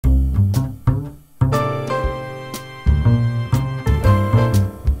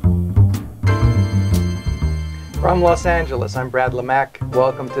From Los Angeles, I'm Brad Lemack.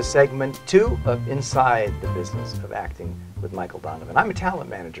 Welcome to segment 2 of Inside the Business of Acting with Michael Donovan. I'm a talent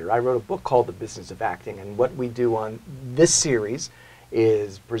manager. I wrote a book called The Business of Acting, and what we do on this series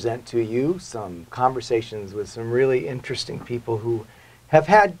is present to you some conversations with some really interesting people who have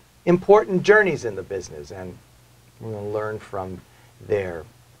had important journeys in the business, and we're going to learn from their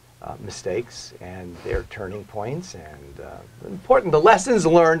mistakes and their turning points, and the lessons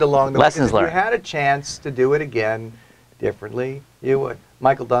learned along the way. If you had a chance to do it again differently, you would.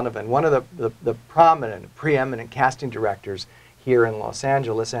 Michael Donovan, one of the prominent, preeminent casting directors here in Los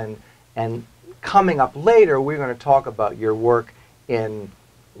Angeles, and coming up later, we're going to talk about your work in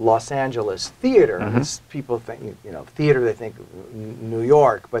Los Angeles theater. Mm-hmm. People think, theater, they think New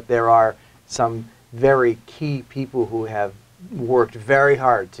York, but there are some very key people who have worked very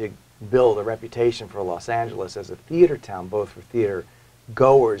hard to build a reputation for Los Angeles as a theater town, both for theater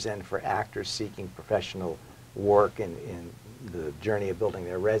goers and for actors seeking professional work in the journey of building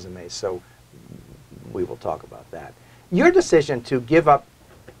their resumes. So we will talk about that. Your decision to give up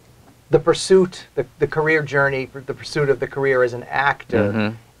the pursuit, the career journey, the pursuit of the career as an actor,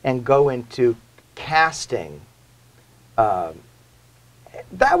 mm-hmm. and go into casting, that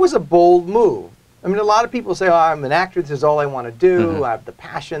was a bold move. I mean, a lot of people say, oh, I'm an actor, this is all I want to do, mm-hmm. I have the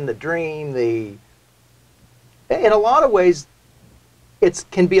passion, the dream, in a lot of ways, it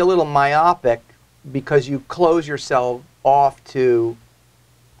can be a little myopic because you close yourself off to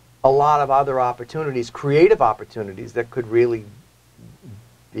a lot of other opportunities, creative opportunities that could really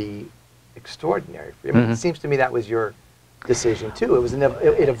be extraordinary. I mean, mm-hmm. It seems to me that was your decision too.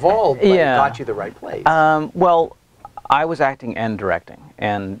 It evolved, but yeah. It got you the right place. Well, I was acting and directing,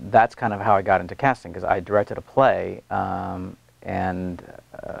 and that's kind of how I got into casting, because I directed a play, and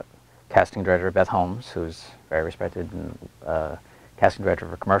casting director Beth Holmes, who's very respected and casting director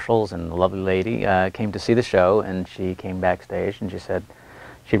for commercials, and a lovely lady, came to see the show, and she came backstage and she said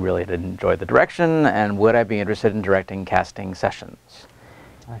she really did enjoy the direction, and would I be interested in directing casting sessions?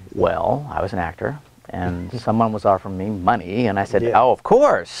 Nice. Well, I was an actor, and someone was offering me money, and I said, Yeah. oh, of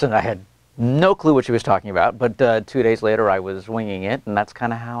course, and I had no clue what she was talking about, but 2 days later I was winging it, and that's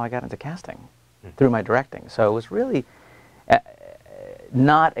kind of how I got into casting, through my directing. So it was really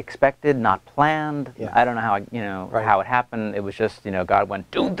not expected, not planned. Yeah. I don't know how Right. how it happened. It was just, God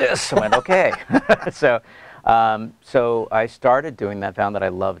went, do this. I went, okay. So I started doing that, found that I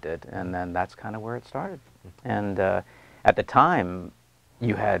loved it, and then that's kind of where it started. And at the time,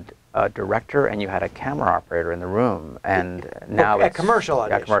 you had a director and you had a camera operator in the room, and now at it's commercial auditions.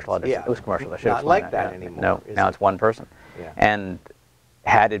 Yeah, commercial auditions. Yeah. It was commercial. I should Not explain like that yeah. anymore, No, is now it? it's one person. Yeah. And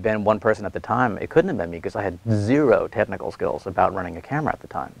had it been one person at the time, it couldn't have been me, because I had zero technical skills about running a camera at the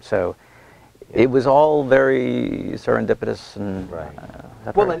time. So it was all very serendipitous and Right.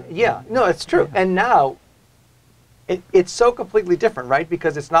 Well, and no, it's true. Yeah. And now it's so completely different, right?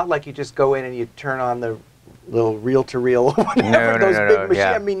 Because it's not like you just go in and you turn on the little reel-to-reel, whatever, those big machines.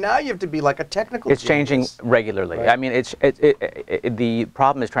 Yeah. I mean, now you have to be like a technical It's genius. changing regularly. Right. I mean, the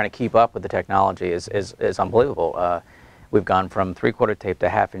problem is trying to keep up with the technology is unbelievable. We've gone from 3/4 tape to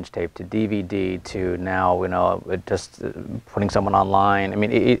half-inch tape to DVD to now, just putting someone online. I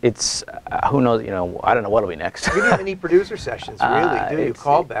mean, it's who knows? I don't know what'll be next. You don't even need producer sessions, really, do you?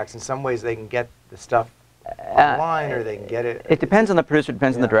 Callbacks. In some ways, they can get the stuff online, or they can get it. It depends on the producer,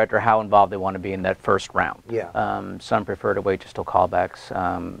 depends on the director, how involved they want to be in that first round. Yeah. Some prefer to wait just till callbacks.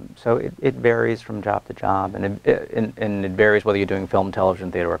 So it varies from job to job, and it varies whether you're doing film,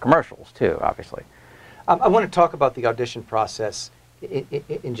 television, theater, or commercials too, obviously. I want to talk about the audition process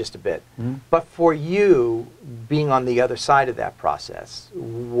in just a bit. Mm-hmm. But for you, being on the other side of that process,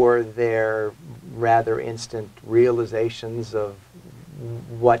 were there rather instant realizations of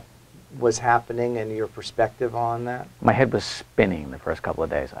what was happening and your perspective on that? My head was spinning the first couple of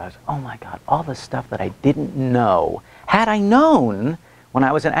days. I was, oh my God, all the stuff that I didn't know. Had I known when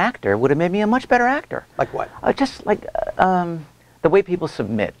I was an actor, would have made me a much better actor. Like what? Just like the way people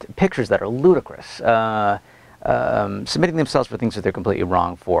submit pictures that are ludicrous, submitting themselves for things that they're completely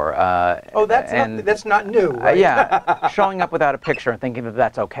wrong for. That's not new, right? Yeah, showing up without a picture and thinking that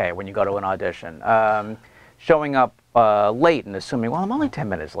that's okay when you go to an audition. Showing up late and assuming, well, I'm only 10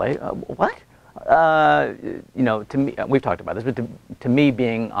 minutes late. What? To me, we've talked about this, but to me,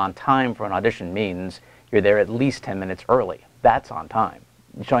 being on time for an audition means you're there at least 10 minutes early. That's on time.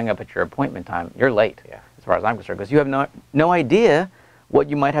 Showing up at your appointment time, you're late, as far as I'm concerned, because you have no idea what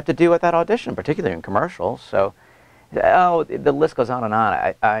you might have to do at that audition, particularly in commercials. So, the list goes on and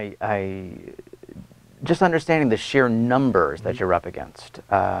on. I just understanding the sheer numbers that you're up against.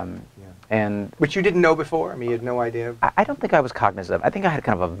 And which you didn't know before? I mean, you had no idea? I don't think I was cognizant of it. I think I had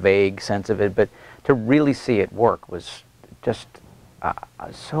kind of a vague sense of it, but to really see it work was just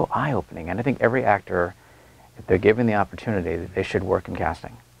so eye-opening. And I think every actor, if they're given the opportunity, they should work in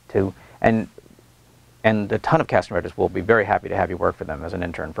casting. And a ton of casting directors will be very happy to have you work for them as an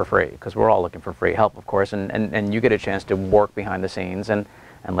intern for free, because we're all looking for free help, of course, and you get a chance to work behind the scenes, and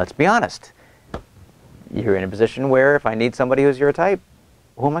let's be honest, you're in a position where if I need somebody who's your type,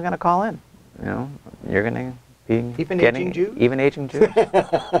 who am I going to call in? You know, you're going to be even aging Jews? Even aging Jews.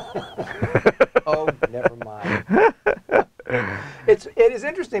 Oh, never mind. It is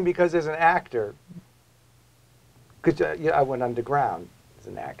interesting because as an actor, because I went underground as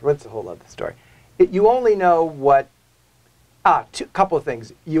an actor. That's a whole other story. You only know what, couple of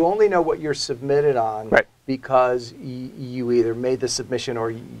things. You only know what you're submitted on right. because you either made the submission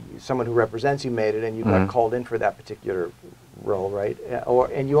or someone who represents you made it and you got called in for that particular role, right?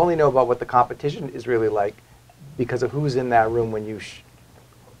 And you only know about what the competition is really like because of who's in that room when you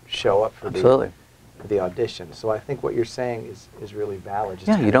show up for the audition. So I think what you're saying is really valid.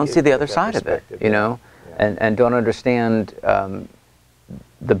 Just you don't see the other side of it, you know, and don't understand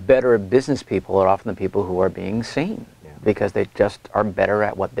the better business people are often the people who are being seen because they just are better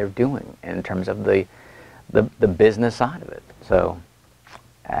at what they're doing in terms of the business side of it. So,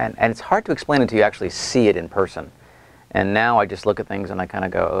 and it's hard to explain until you actually see it in person. And now I just look at things and I kind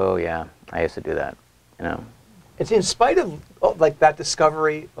of go, oh yeah, I used to do that, you know. It's in spite of like that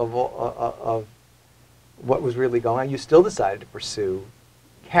discovery of what was really going on, you still decided to pursue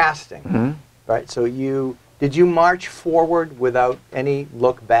casting, right? So did you march forward without any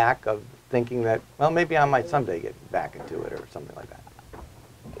look back of thinking that, well, maybe I might someday get back into it or something like that?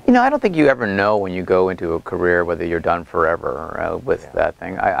 You know, I don't think you ever know when you go into a career whether you're done forever with that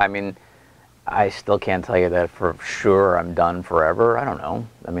thing. I mean, I still can't tell you that for sure I'm done forever. I don't know.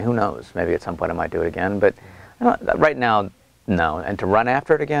 I mean, who knows? Maybe at some point I might do it again. But right now, no. And to run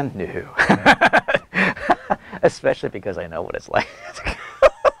after it again? No. Especially because I know what it's like.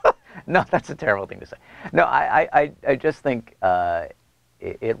 No, that's a terrible thing to say. No, I just think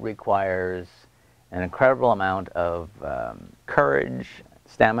it requires an incredible amount of courage,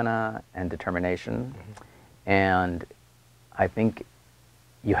 stamina, and determination. And I think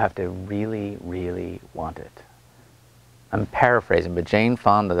you have to really, really want it. I'm paraphrasing, but Jane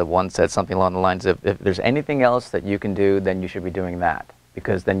Fonda once said something along the lines of, if there's anything else that you can do, then you should be doing that,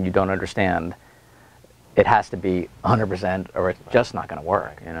 because then you don't understand. It has to be 100% or it's just not going to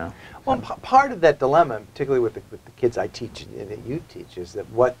work, you know? Well, part of that dilemma, particularly with the kids I teach and that you teach, is that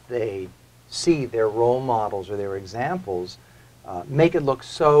what they see, their role models or their examples, make it look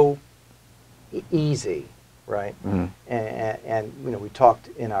so easy, right? And you know, we talked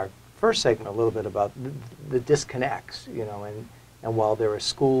in our first segment a little bit about the disconnects, you know, and while there are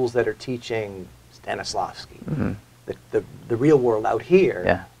schools that are teaching Stanislavski, the real world out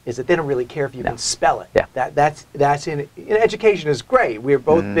here is that they don't really care if you can spell it. That's in education is great. We're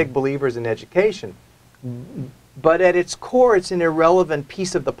both big believers in education, but at its core, it's an irrelevant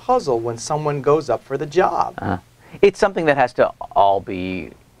piece of the puzzle when someone goes up for the job. It's something that has to all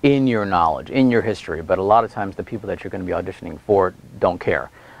be in your knowledge, in your history, but a lot of times the people that you're going to be auditioning for don't care.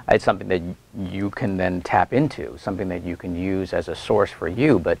 It's something that you can then tap into, something that you can use as a source for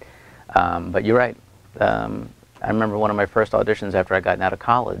you, but you're right. I remember one of my first auditions after I gotten out of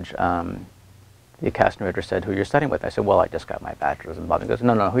college, the casting director said, who you're studying with? I said, well, I just got my bachelor's in botany. He goes,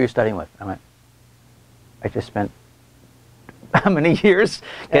 no, who are you studying with? I went, I just spent how many years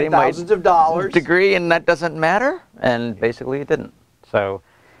getting my thousands of dollars degree, and that doesn't matter? And basically it didn't. So,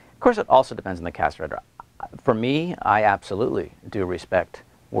 of course, it also depends on the casting director. For me, I absolutely do respect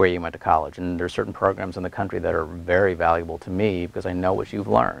where you went to college, and there's certain programs in the country that are very valuable to me because I know what you've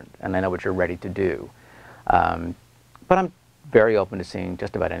learned, and I know what you're ready to do. But I'm very open to seeing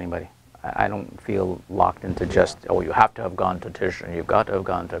just about anybody. I don't feel locked into just, oh, you have to have gone to Tisch and you've got to have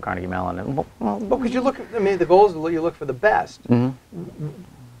gone to Carnegie Mellon. And, well, because you look, I mean, the goal is you look for the best,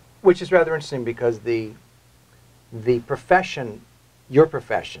 which is rather interesting because the profession, your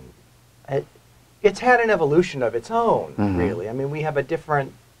profession, it's had an evolution of its own, really. I mean, we have a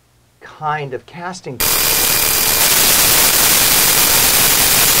different kind of casting.